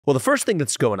Well, the first thing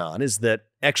that's going on is that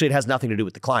actually it has nothing to do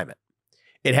with the climate.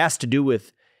 It has to do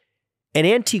with an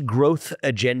anti-growth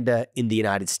agenda in the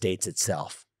United States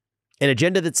itself. An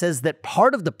agenda that says that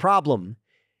part of the problem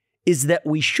is that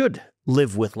we should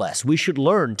live with less. We should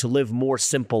learn to live more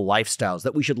simple lifestyles,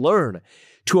 that we should learn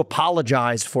to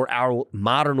apologize for our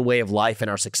modern way of life and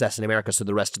our success in America so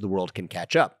the rest of the world can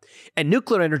catch up. And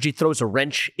nuclear energy throws a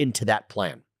wrench into that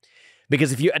plan.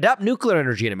 Because if you adopt nuclear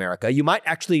energy in America, you might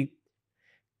actually,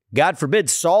 God forbid,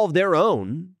 solve their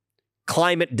own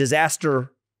climate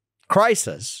disaster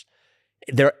crisis,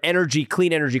 their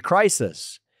clean energy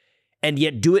crisis, and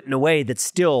yet do it in a way that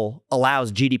still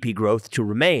allows GDP growth to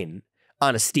remain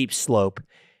on a steep slope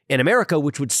in America,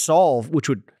 which would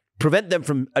prevent them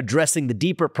from addressing the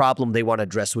deeper problem they want to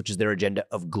address, which is their agenda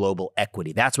of global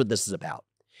equity. That's what this is about.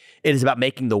 It is about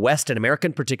making the West, and America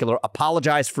in particular,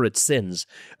 apologize for its sins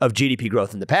of GDP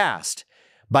growth in the past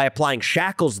by applying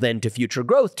shackles then to future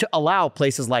growth to allow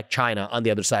places like China on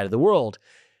the other side of the world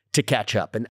to catch up. And